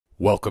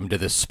Welcome to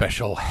this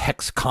special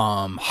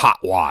HEXCOM Hot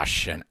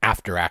Wash and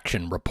After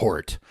Action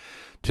Report.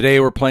 Today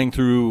we're playing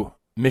through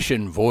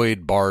Mission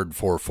Void Barred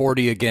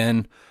 440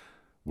 again.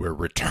 We're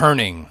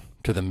returning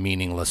to the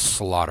Meaningless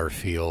Slaughter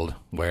Field,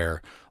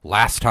 where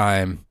last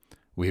time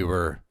we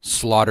were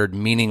slaughtered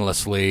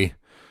meaninglessly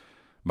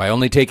by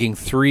only taking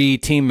 3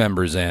 team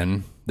members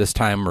in. This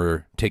time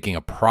we're taking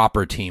a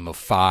proper team of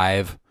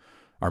 5,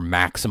 our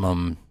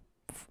maximum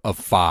of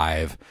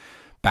 5.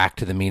 Back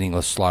to the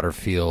Meaningless Slaughter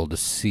Field to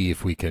see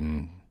if we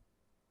can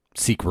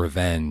seek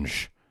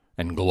revenge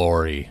and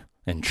glory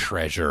and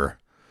treasure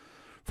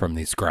from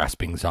these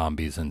grasping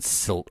zombies and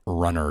silt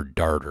runner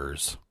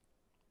darters.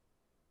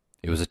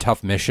 It was a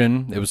tough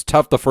mission. It was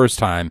tough the first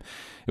time.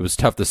 It was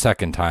tough the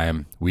second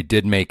time. We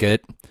did make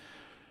it.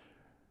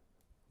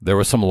 There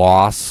was some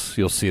loss.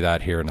 You'll see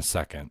that here in a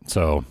second.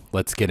 So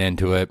let's get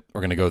into it.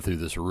 We're going to go through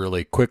this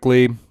really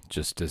quickly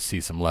just to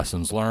see some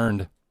lessons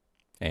learned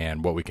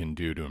and what we can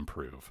do to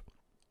improve.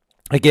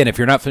 Again, if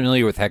you're not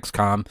familiar with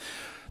HEXCOM,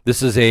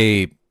 this is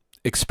a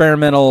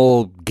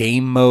experimental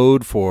game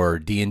mode for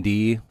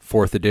D&D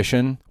 4th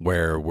edition,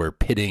 where we're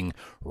pitting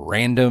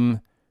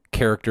random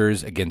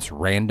characters against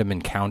random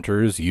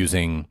encounters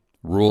using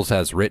rules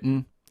as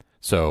written.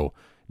 So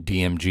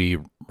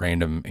DMG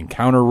random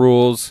encounter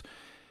rules,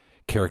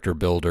 character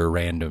builder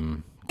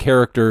random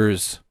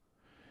characters,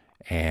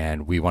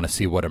 and we want to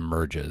see what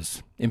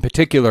emerges. In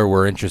particular,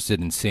 we're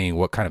interested in seeing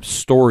what kind of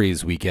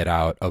stories we get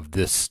out of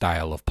this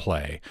style of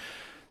play,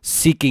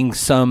 seeking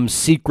some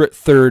secret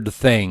third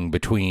thing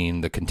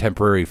between the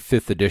contemporary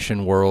 5th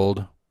edition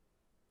world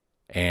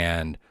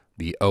and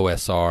the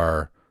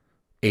OSR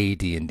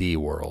AD&D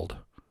world.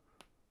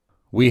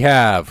 We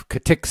have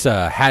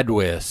Katixa,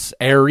 Hadwis,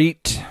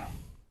 Aerith,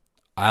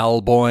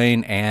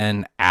 Alboin,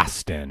 and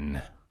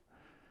Aston.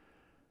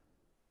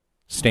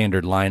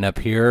 Standard lineup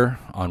here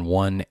on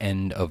one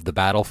end of the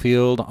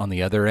battlefield. On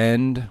the other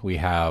end, we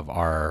have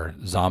our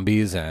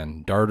zombies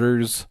and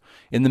darters.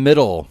 In the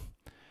middle,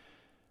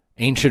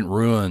 ancient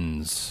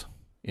ruins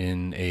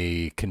in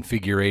a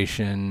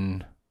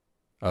configuration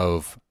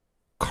of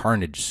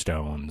carnage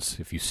stones.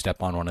 If you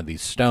step on one of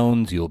these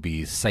stones, you'll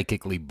be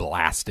psychically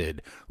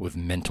blasted with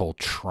mental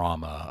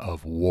trauma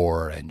of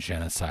war and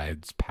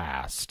genocides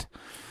past.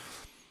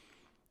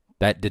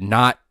 That did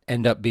not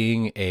end up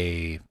being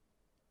a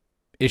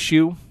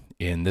issue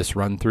in this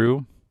run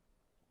through.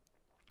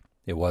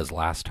 It was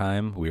last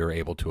time. We were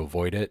able to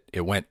avoid it.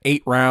 It went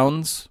 8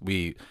 rounds.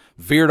 We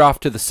veered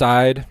off to the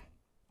side,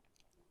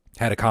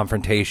 had a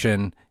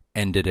confrontation,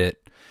 ended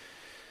it.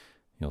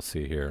 You'll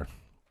see here.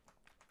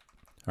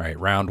 All right,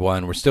 round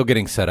 1. We're still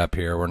getting set up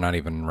here. We're not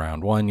even in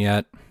round 1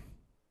 yet.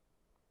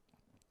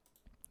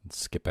 Let's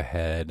skip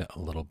ahead a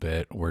little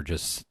bit. We're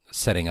just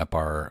setting up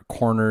our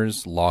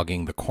corners,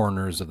 logging the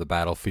corners of the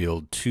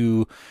battlefield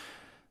to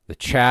the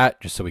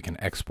chat just so we can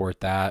export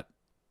that.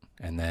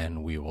 And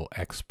then we will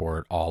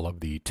export all of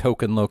the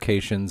token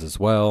locations as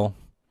well.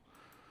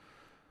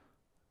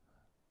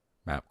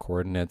 Map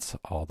coordinates,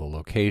 all the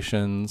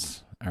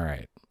locations. All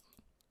right.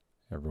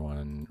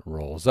 Everyone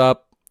rolls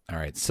up. All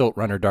right, Silt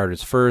Runner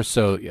Darters first.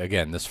 So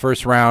again, this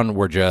first round,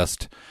 we're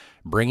just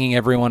bringing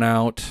everyone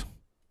out,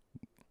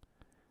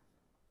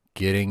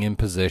 getting in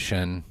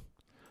position.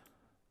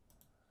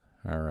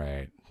 All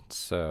right,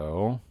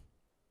 so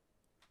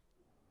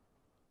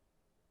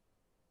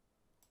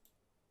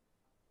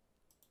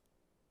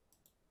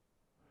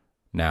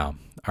now,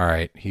 all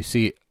right, you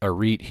see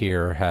Aerith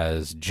here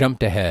has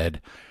jumped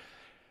ahead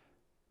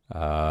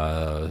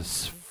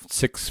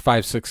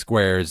 5-6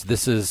 squares.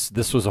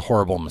 This was a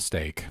horrible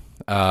mistake.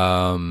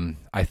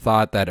 I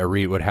thought that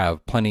Aerith would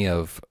have plenty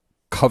of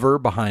cover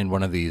behind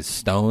one of these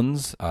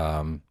stones.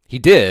 He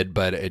did,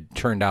 but it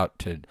turned out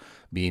to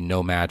be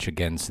no match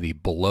against the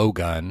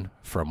blowgun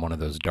from one of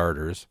those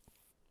darters.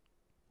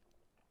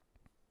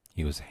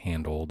 He was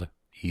handled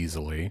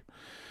easily.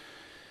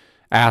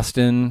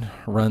 Aston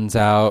runs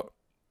out.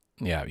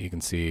 Yeah, you can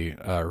see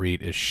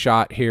Aerith is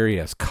shot here. He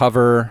has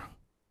cover.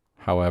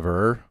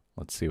 However,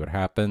 let's see what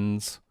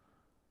happens.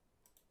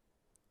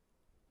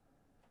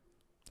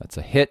 That's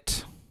a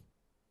hit.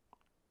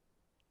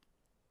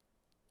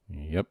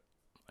 Yep.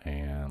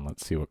 And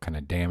let's see what kind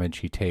of damage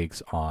he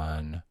takes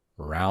on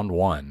round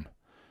 1.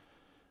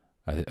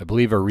 I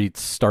believe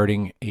Aerith's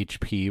starting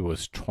HP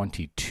was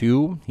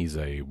 22. He's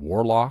a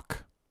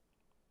warlock.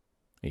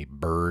 A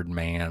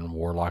birdman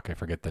warlock. I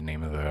forget the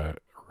name of the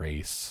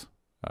race.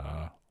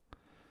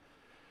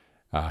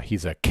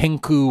 He's a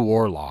Kenku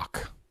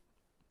warlock,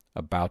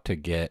 about to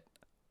get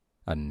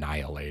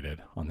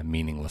annihilated on the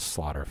Meaningless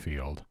Slaughter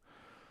Field.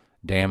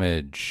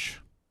 Damage,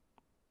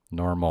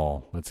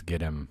 normal. Let's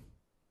get him.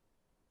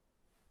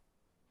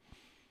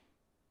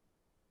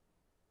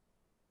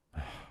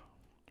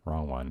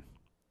 Wrong one.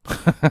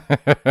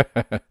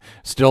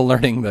 Still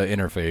learning the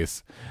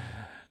interface.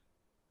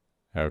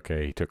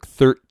 Okay, he took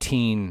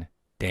 13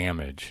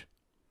 damage.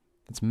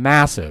 That's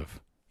massive.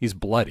 He's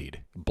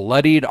bloodied.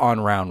 Bloodied on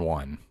round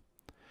 1.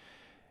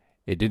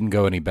 It didn't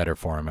go any better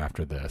for him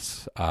after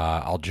this.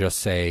 I'll just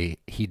say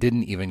he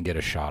didn't even get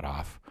a shot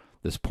off.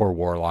 This poor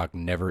warlock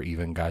never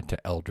even got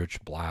to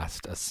Eldritch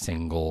Blast a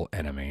single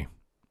enemy.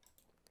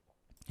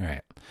 All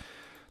right.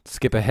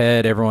 Skip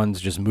ahead.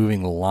 Everyone's just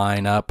moving the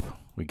line up.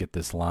 We get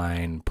this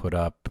line put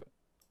up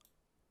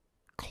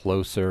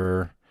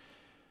closer.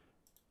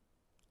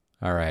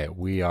 All right.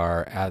 We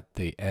are at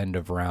the end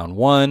of round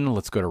 1.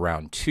 Let's go to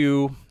round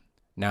 2.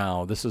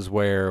 Now, this is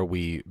where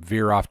we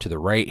veer off to the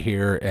right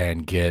here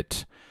and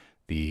get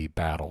the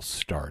battle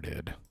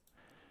started.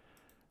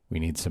 We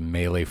need some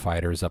melee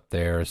fighters up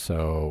there,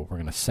 so we're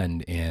going to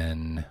send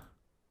in...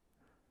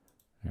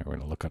 We're going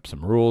to look up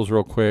some rules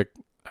real quick.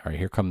 All right,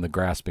 here come the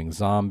grasping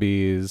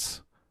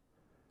zombies.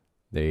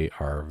 They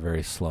are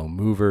very slow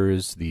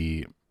movers.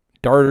 The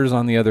darters,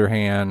 on the other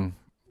hand,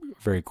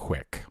 very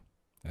quick,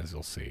 as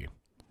you'll see.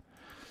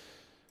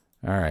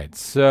 All right,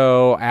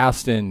 so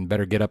Aston,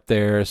 better get up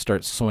there,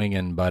 start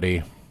swinging, buddy.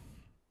 All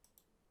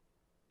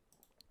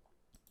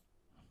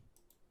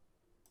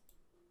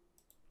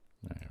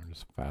right, we're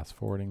just fast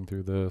forwarding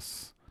through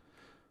this.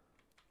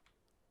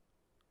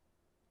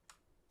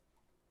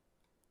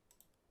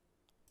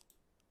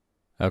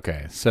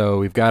 Okay, so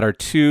we've got our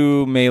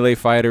 2 melee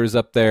fighters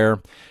up there,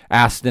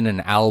 Aston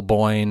and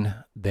Alboin.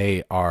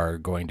 They are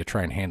going to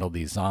try and handle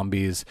these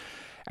zombies.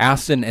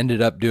 Aston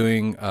ended up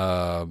doing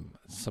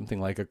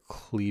something like a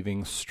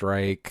cleaving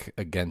strike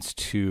against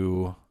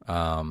 2.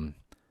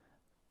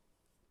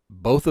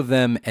 Both of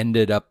them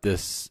ended up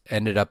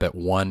at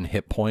 1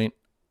 hit point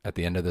at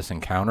the end of this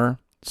encounter,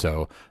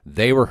 so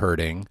they were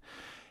hurting.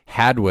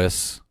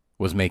 Hadwis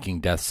was making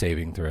death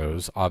saving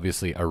throws.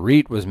 Obviously,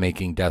 Arit was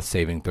making death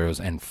saving throws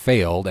and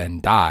failed and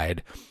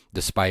died,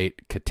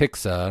 despite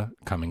Katixa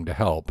coming to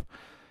help.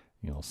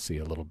 You'll see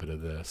a little bit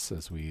of this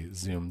as we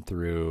zoom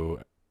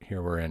through.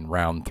 Here we're in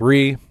round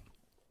 3.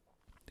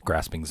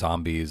 Grasping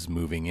zombies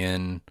moving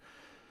in.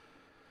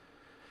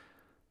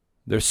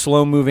 Their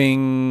slow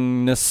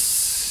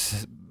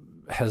movingness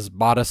has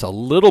bought us a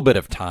little bit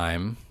of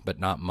time, but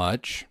not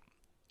much.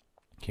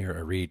 Here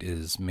Arit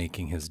is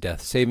making his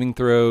death saving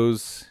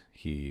throws.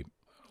 He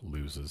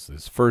loses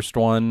his first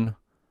one.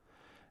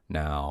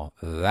 Now,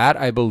 that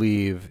I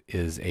believe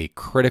is a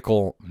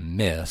critical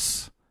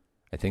miss.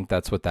 I think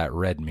that's what that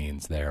red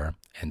means there.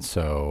 And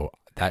so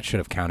that should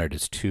have counted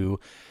as 2.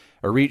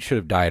 Arit should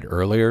have died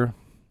earlier.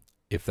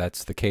 If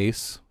that's the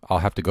case, I'll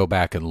have to go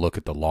back and look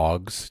at the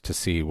logs to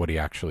see what he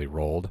actually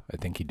rolled. I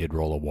think he did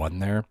roll a 1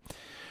 there.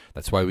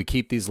 That's why we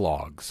keep these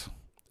logs.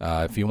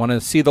 If you want to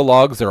see the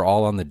logs, they're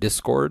all on the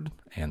Discord,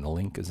 and the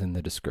link is in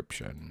the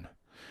description.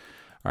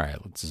 All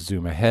right, let's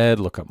zoom ahead,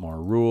 look up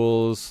more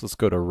rules. Let's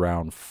go to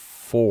round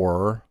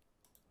 4.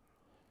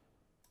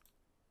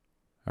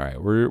 All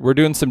right, we're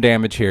doing some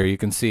damage here. You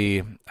can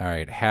see, all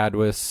right,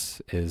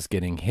 Hadwis is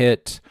getting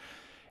hit.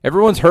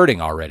 Everyone's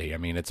hurting already. I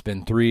mean, it's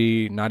been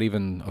 3, not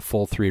even a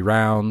full 3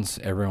 rounds.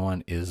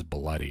 Everyone is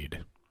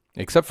bloodied,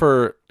 except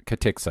for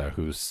Katixa,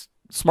 who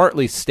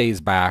smartly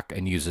stays back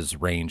and uses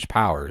ranged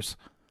powers.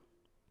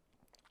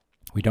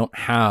 We don't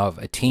have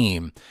a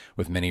team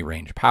with many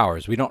ranged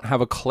powers. We don't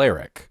have a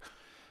cleric.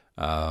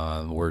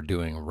 We're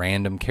doing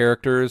random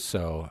characters,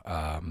 so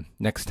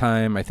next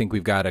time I think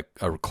we've got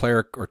a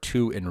cleric or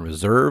 2 in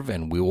reserve,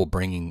 and we will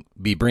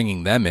be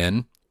bringing them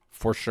in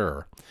for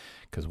sure,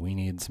 because we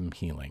need some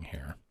healing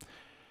here.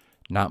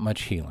 Not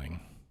much healing.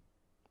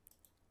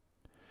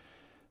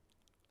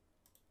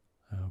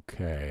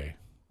 Okay,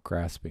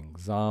 grasping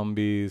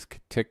zombies,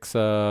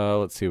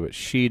 Katixa. Let's see what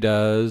she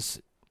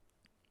does.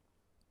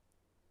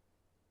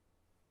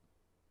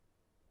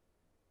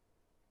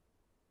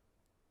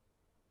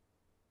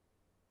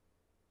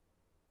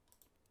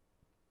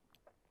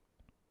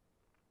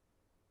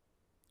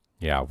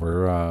 Yeah,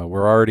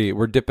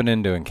 we're dipping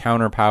into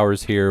encounter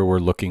powers here. We're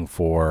looking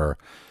for,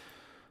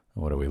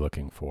 what are we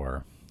looking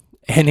for?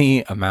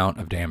 Any amount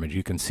of damage.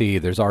 You can see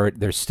there's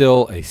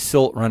still a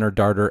Silt Runner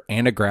Darter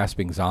and a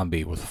Grasping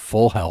Zombie with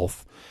full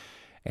health,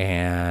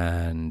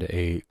 and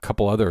a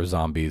couple other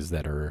zombies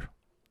that are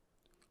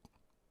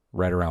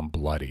right around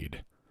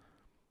bloodied.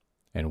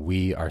 And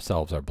we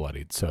ourselves are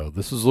bloodied. So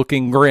this is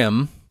looking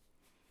grim.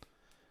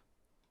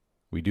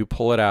 We do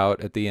pull it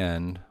out at the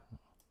end.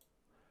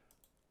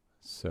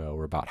 So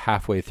we're about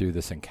halfway through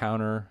this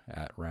encounter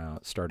at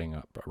starting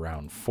up at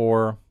round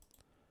 4.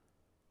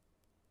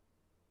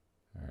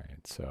 All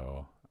right,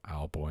 so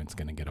Alboin's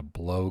going to get a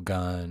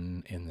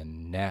blowgun in the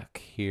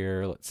neck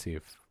here. Let's see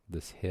if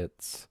this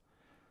hits.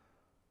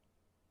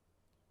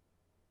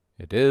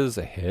 It is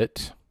a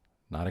hit,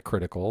 not a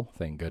critical,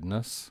 thank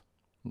goodness.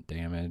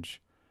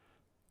 Damage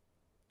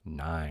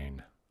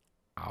 9.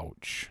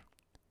 Ouch.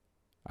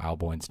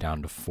 Alboin's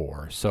down to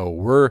 4. So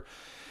we're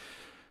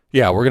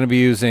going to be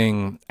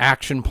using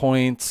action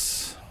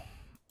points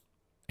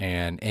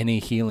and any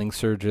healing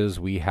surges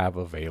we have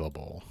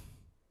available.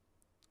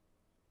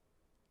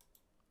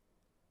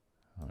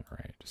 All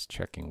right, just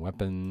checking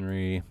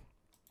weaponry.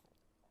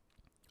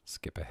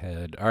 Skip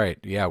ahead. All right,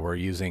 yeah, we're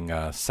using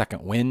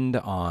Second Wind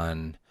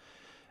on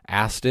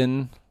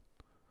Aston.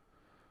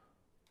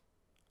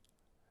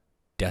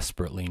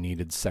 Desperately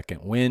needed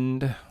Second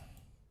Wind.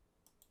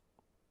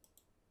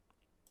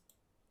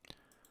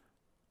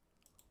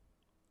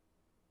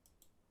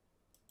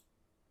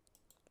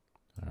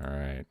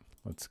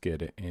 Let's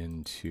get it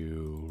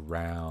into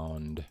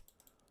round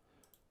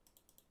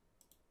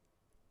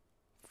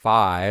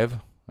 5.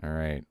 All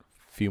right,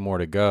 a few more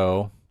to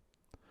go.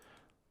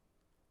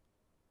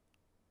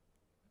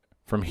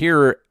 From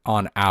here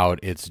on out,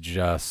 it's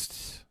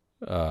just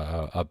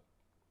a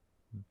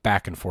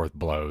back and forth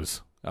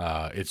blows.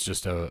 It's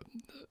just a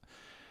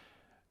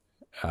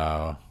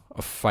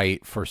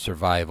fight for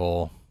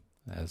survival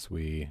as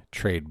we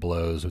trade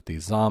blows with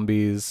these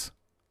zombies.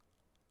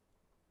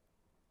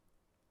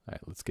 All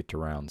right, let's get to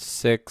round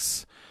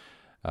 6.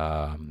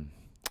 Arit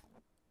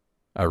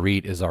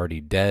is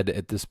already dead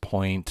at this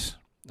point.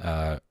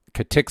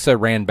 Katixa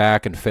ran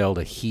back and failed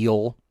a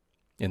heal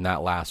in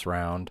that last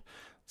round.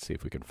 Let's see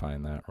if we can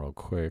find that real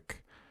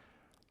quick.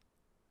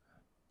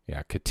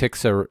 Yeah,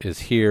 Katixa is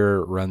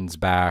here, runs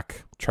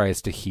back,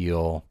 tries to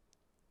heal,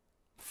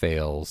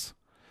 fails.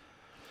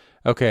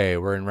 Okay,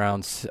 we're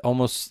in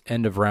almost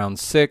end of round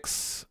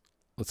 6.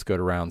 Let's go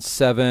to round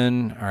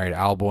 7. All right,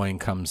 Alboin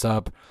comes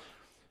up.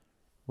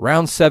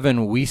 Round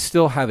 7, we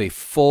still have a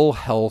full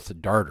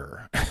health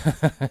darter.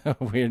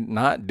 We're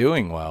not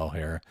doing well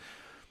here.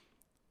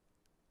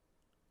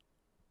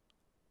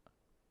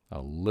 A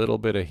little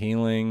bit of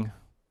healing.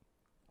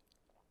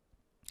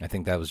 I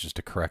think that was just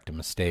to correct a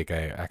mistake.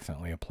 I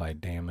accidentally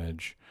applied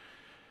damage.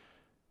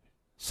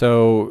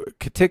 So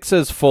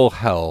Katixa's full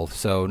health,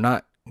 so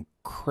not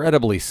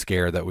incredibly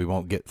scared that we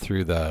won't get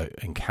through the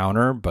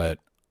encounter, but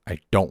I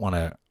don't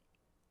want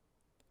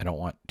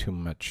too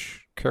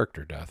much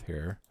character death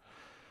here.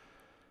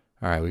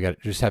 All right, we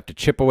just have to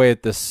chip away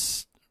at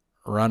this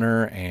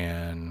runner,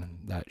 and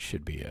that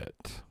should be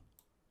it.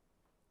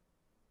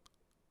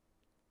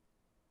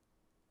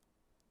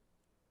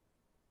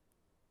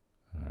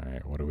 All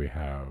right, what do we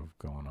have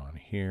going on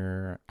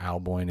here?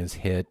 Alboin is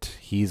hit.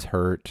 He's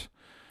hurt.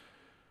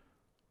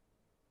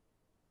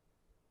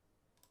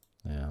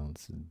 Now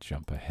let's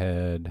jump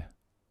ahead.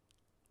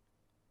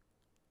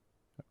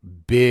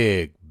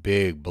 Big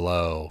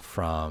blow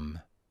from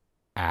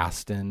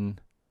Aston.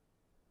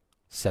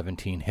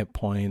 17 hit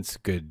points.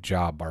 Good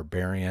job,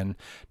 Barbarian.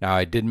 Now,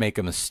 I did make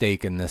a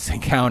mistake in this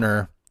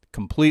encounter.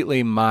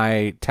 Completely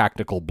my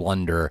tactical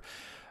blunder.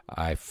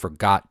 I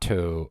forgot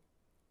to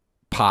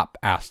pop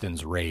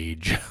Aston's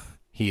rage.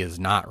 He is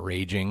not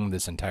raging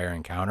this entire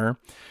encounter.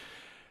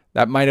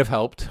 That might have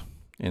helped.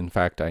 In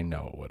fact, I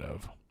know it would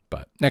have.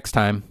 But next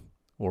time,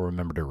 we'll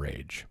remember to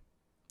rage.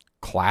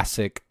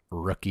 Classic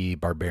rookie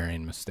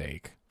Barbarian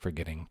mistake,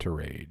 forgetting to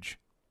rage.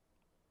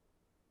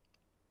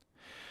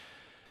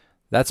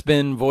 That's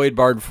been Void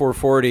Bard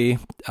 440.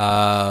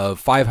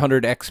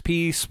 500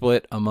 XP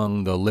split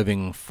among the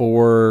living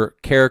 4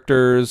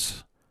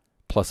 characters,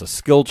 plus a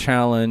skill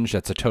challenge.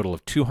 That's a total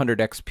of 200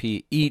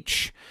 XP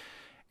each.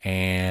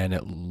 And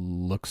it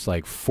looks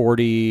like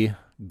 40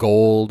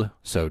 gold,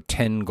 so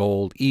 10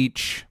 gold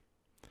each.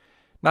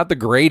 Not the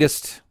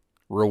greatest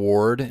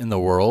reward in the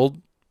world,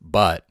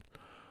 but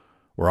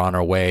we're on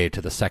our way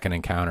to the second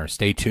encounter.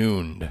 Stay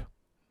tuned.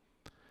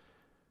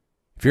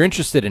 If you're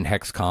interested in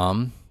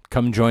HEXCOM,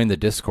 come join the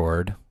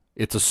Discord.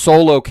 It's a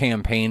solo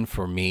campaign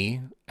for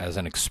me as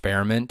an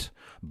experiment,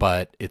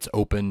 but it's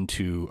open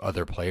to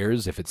other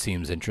players if it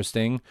seems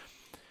interesting.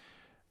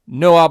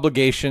 No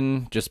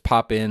obligation. Just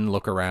pop in,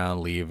 look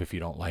around, leave if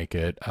you don't like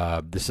it.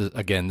 This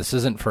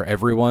isn't for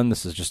everyone.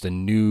 This is just a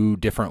new,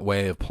 different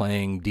way of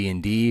playing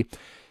D&D.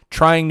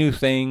 Trying new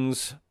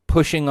things,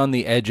 pushing on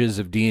the edges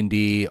of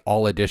D&D,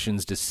 all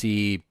editions to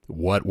see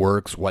what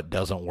works, what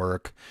doesn't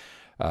work.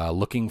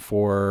 Looking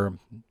for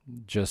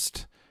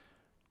just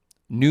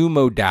new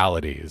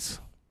modalities.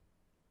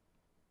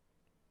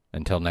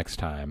 Until next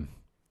time,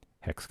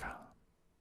 HEXCOM.